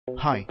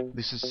Hi,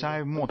 this is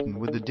Sive Morten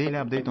with the daily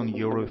update on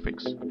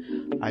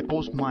EURUSD. I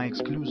post my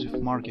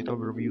exclusive market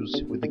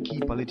overviews with the key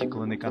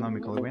political and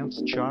economical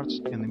events, charts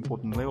and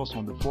important levels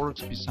on the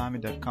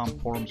ForexPeaceArmy.com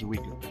forums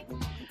weekly.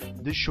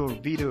 This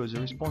short video is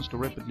a response to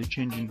rapidly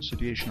changing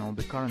situation on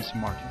the currency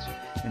markets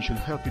and should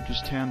help you to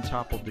stay on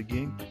top of the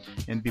game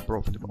and be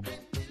profitable.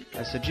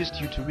 I suggest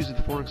you to visit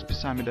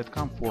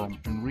ForexPeaceArmy.com forum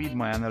and read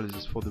my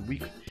analysis for the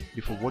week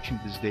before watching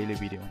this daily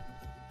video.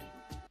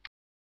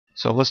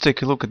 So let's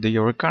take a look at the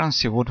euro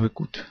currency, what we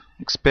could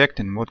expect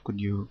and what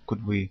could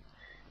we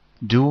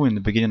do in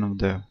the beginning of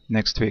the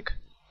next week.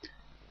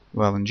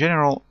 Well, in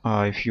general,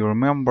 if you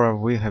remember,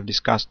 we have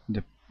discussed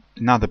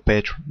another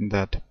pattern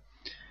that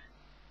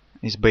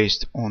is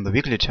based on the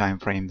weekly time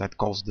frame that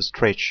calls the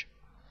stretch.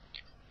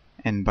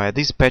 And by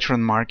this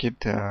pattern, market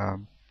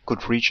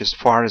could reach as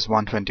far as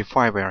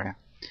 125 area.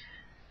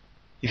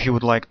 If you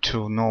would like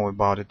to know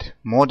about it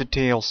more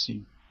details,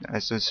 I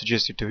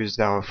suggest you to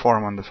visit our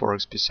forum on the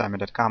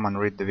ForexPeaceArmy.com and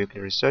read the weekly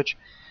research.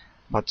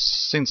 But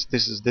since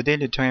this is the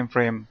daily time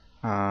frame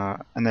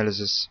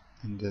analysis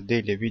and the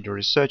daily video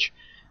research,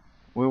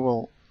 we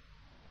will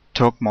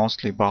talk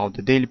mostly about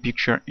the daily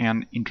picture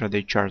and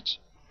intraday charts.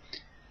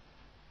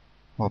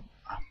 Well,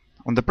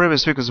 on the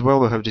previous week as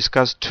well, we have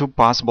discussed two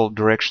possible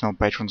directional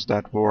patterns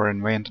that were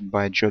invented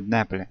by Judd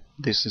Napoli.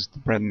 This is the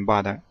bread and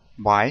butter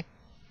buy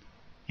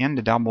and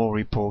the double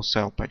repo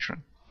sell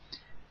pattern.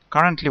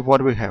 Currently,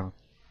 what we have?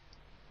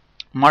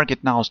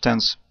 Market now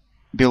stands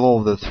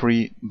below the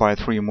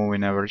 3x3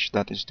 moving average,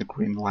 that is the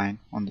green line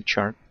on the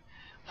chart,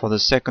 for the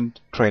second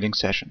trading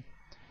session.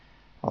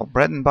 Well,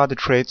 bread and butter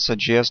trade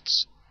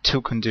suggests two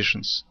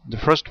conditions. The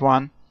first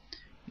one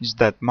is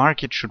that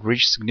market should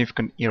reach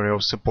significant area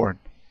of support.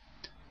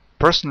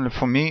 Personally,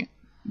 for me,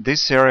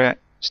 this area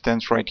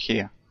stands right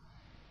here.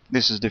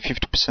 This is the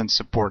 50%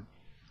 support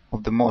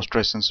of the most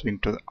recent swing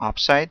to the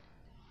upside,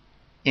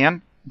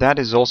 and that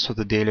is also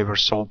the daily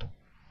oversold.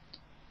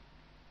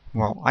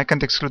 Well, I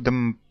can't exclude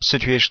the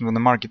situation when the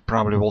market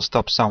probably will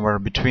stop somewhere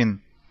between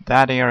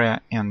that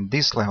area and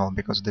this level,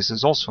 because this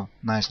is also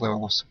a nice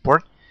level of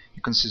support.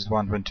 You can see it's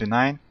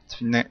 129,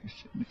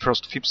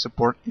 first fib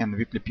support and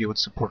weekly pivot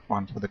support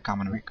one for the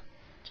coming week.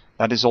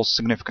 That is also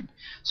significant.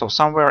 So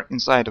somewhere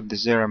inside of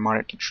this area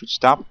market should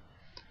stop,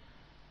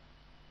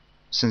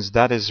 since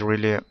that is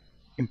really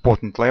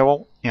important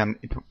level and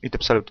it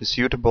absolutely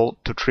suitable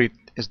to treat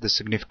as the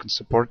significant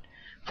support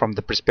from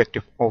the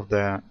perspective of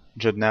the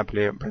Judd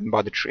Napoli bread and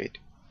butter trade.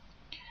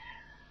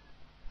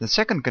 The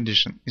second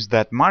condition is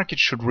that market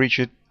should reach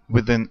it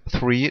within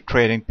 3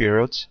 trading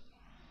periods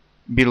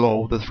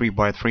below the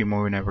 3x3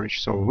 moving average.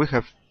 So we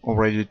have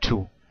already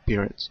 2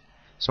 periods.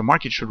 So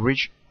market should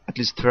reach, at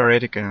least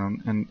theoretically,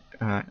 and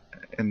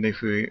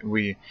if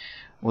we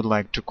would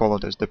like to call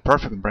it as the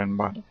perfect bread and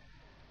butter,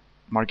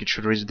 market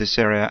should reach this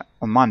area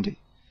on Monday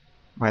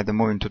by the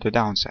moving to the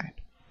downside.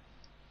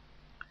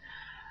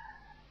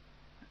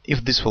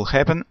 If this will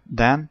happen,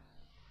 then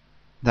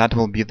that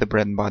will be the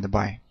bread and butter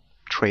buy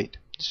trade.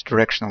 It's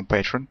directional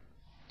pattern.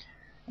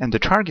 And the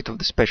target of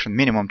this pattern,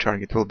 minimum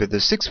target, will be the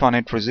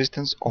 618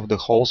 resistance of the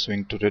whole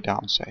swing to the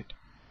downside.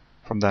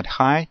 From that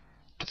high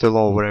to the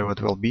low, wherever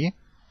it will be,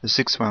 the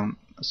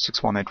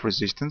 618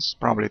 resistance,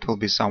 probably it will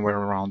be somewhere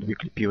around the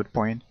weekly pivot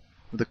point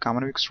of the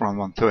coming weeks, around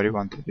 130,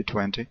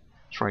 130.20.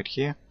 It's right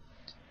here.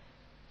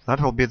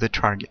 That will be the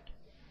target.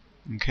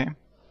 Okay?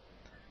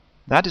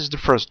 That is the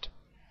first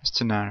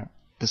scenario.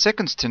 The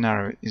second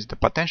scenario is the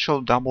potential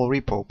double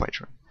repo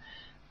pattern.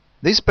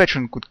 This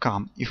pattern could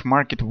come if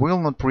market will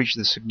not reach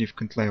the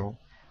significant level,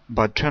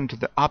 but turn to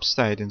the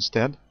upside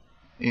instead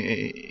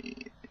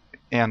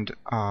and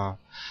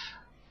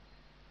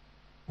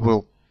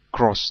will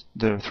cross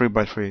the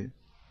 3x3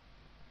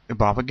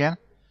 above again,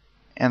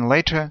 and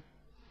later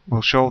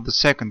will show the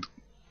second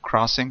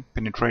crossing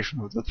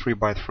penetration of the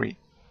 3x3.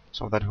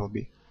 So that will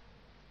be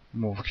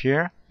move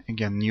here,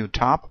 again new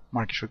top,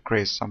 market should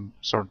create some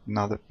sort of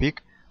another peak.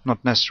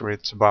 Not necessarily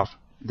it's above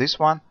this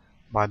one,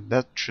 but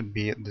that should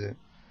be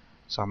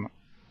some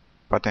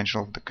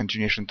potential of the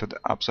continuation to the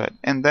upside,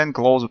 and then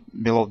close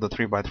below the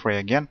 3x3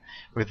 again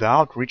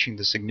without reaching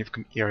the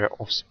significant area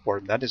of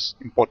support. That is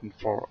important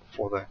for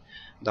the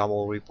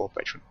double repo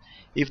pattern.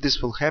 If this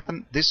will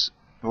happen, this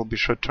will be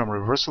short-term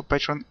reversal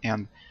pattern,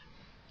 and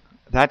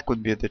that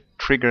could be the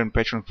triggering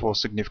pattern for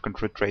significant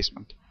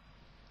retracement.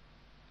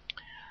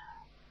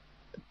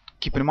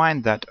 Keep in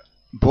mind that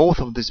both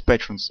of these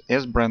patterns,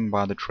 as bread and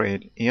butter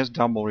trade, as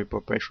double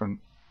repo pattern,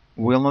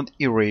 will not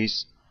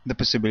erase the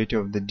possibility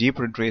of the deep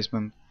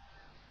retracement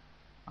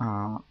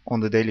on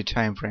the daily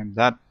time frame.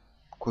 That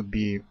could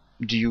be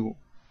due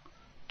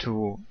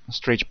to a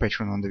stretch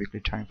pattern on the weekly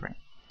time frame.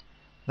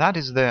 That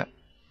is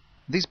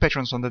these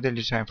patterns on the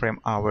daily time frame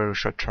are very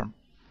short term,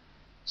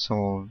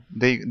 so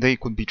they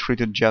could be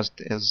treated just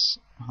as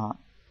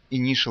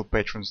initial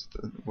patterns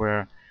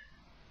where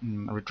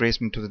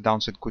retracement to the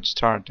downside could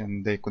start,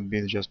 and they could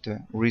be just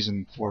a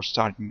reason for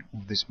starting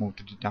of this move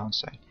to the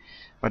downside.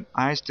 But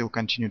I still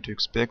continue to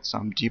expect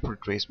some deep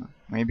retracement,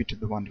 maybe to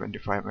the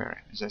 125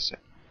 area, as I said.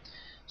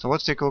 So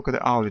let's take a look at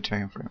the hourly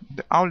time frame.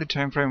 The hourly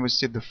time frame, we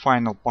see the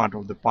final part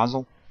of the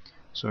puzzle.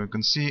 So you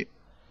can see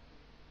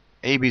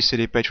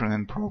ABCD pattern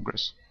in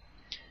progress.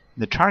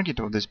 The target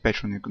of this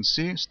pattern, you can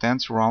see,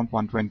 stands around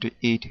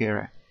 128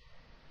 area.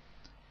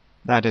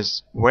 That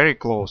is very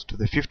close to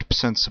the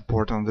 50%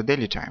 support on the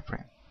daily time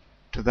frame,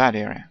 to that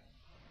area,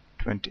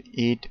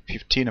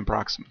 28.15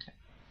 approximately,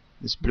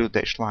 this blue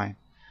dashed line.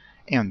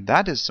 And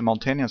that is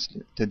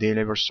simultaneously the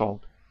daily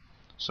oversold.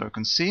 So you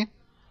can see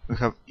we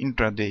have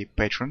intraday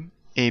pattern,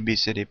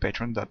 ABCD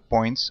pattern, that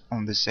points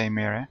on the same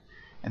area,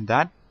 and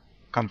that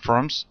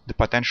confirms the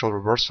potential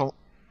reversal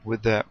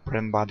with the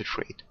bread and butter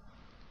trade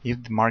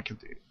if the market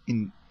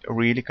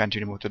really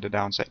continue to the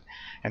downside.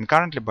 And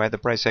currently, by the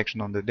price action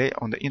on the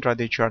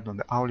intraday chart on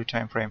the hourly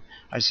time frame,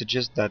 I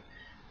suggest that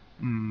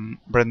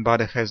bread and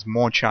butter has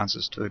more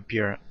chances to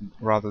appear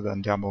rather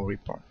than double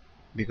report,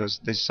 because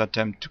this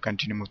attempt to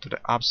continue to the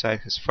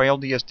upside has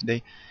failed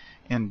yesterday,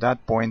 and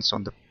that points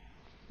on the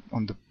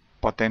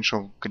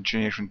potential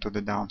continuation to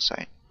the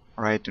downside,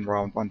 right in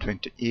around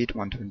 128,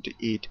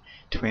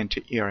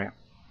 128.20 area.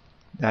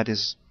 That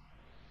is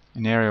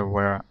an area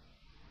where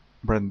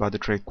bread and butter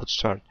trade could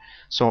start.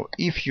 So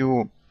if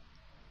you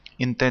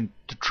intend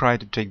to try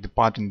to take the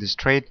part in this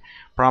trade,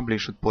 probably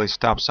should place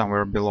stop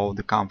somewhere below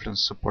the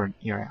confluence support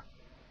area,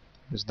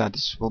 because that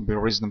will be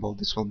reasonable.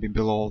 This will be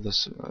below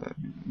this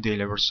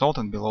daily oversold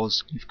and below the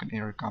significant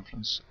area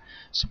confluence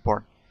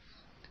support.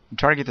 The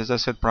target, as I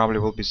said, probably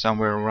will be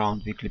somewhere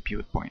around weekly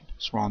pivot point.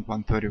 It's around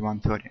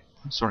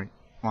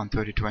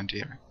 130.20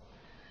 area.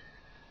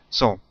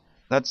 So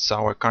that's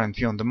our current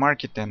view on the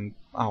market and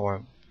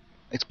our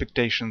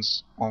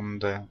expectations on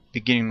the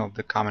beginning of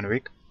the coming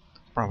week.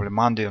 Probably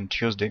Monday and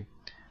Tuesday,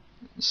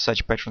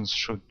 such patterns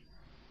should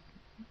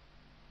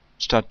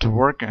start to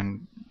work,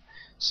 and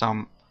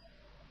some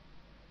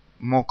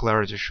more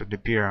clarity should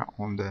appear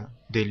on the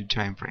daily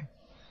time frame.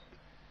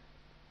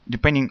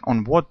 Depending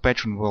on what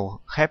pattern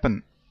will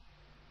happen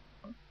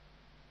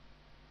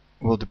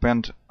will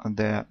depend on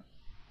the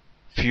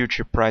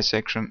future price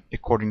action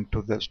according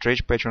to the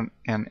stretch pattern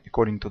and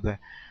according to the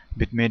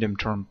mid-medium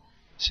term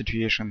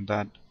situation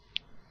that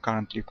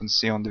currently you can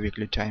see on the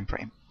weekly time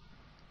frame.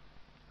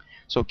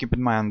 So keep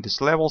in mind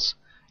these levels.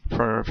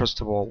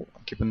 First of all,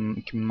 keep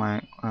an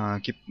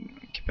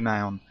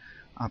eye on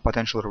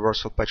potential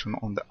reversal pattern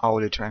on the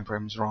hourly time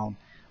frames around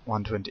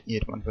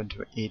 128,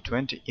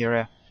 128.20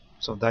 area.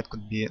 So that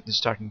could be the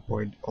starting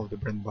point of the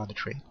bread and butter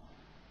trade.